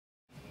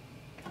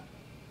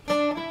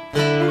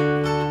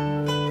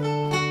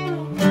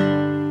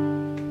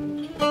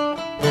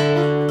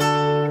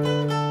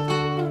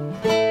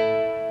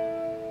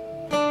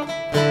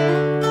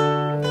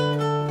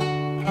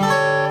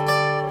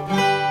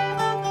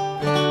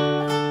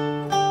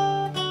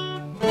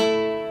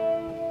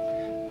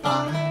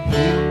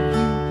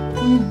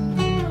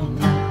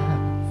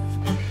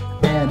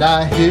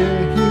I hear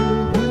you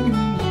when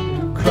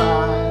you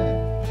cry,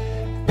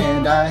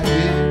 and I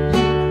hear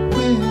you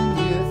when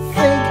you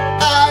think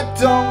I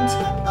don't.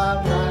 I'm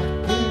right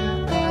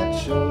here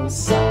at your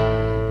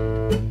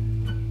side.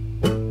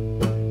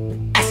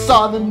 I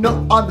saw the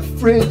note on the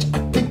fridge. I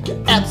think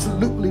you're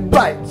absolutely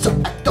right, so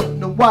I don't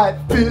know why it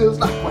feels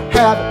like we're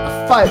having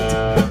a fight.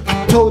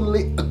 I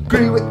totally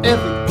agree with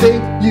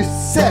everything you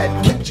said.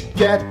 Can't you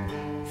get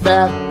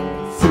that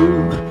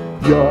through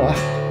your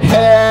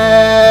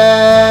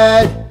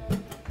head?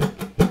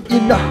 You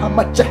know how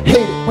much I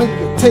hate it when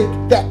you take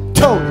that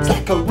tone. It's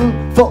like a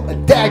room full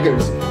of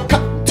daggers,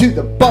 cut to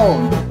the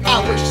bone.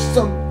 I wish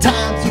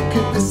sometimes you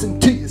could listen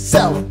to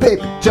yourself,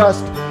 baby,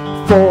 just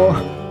for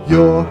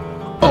your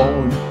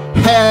own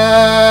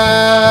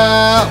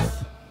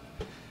health.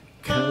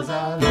 'Cause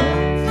I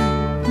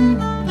love you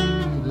when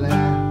you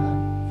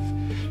laugh,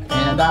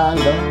 and I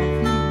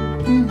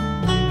love you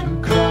when you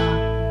cry,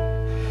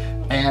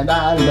 and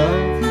I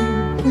love you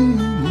when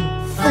you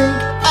think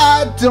I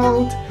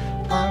don't.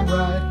 I'm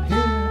right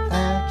here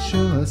at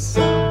your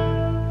side.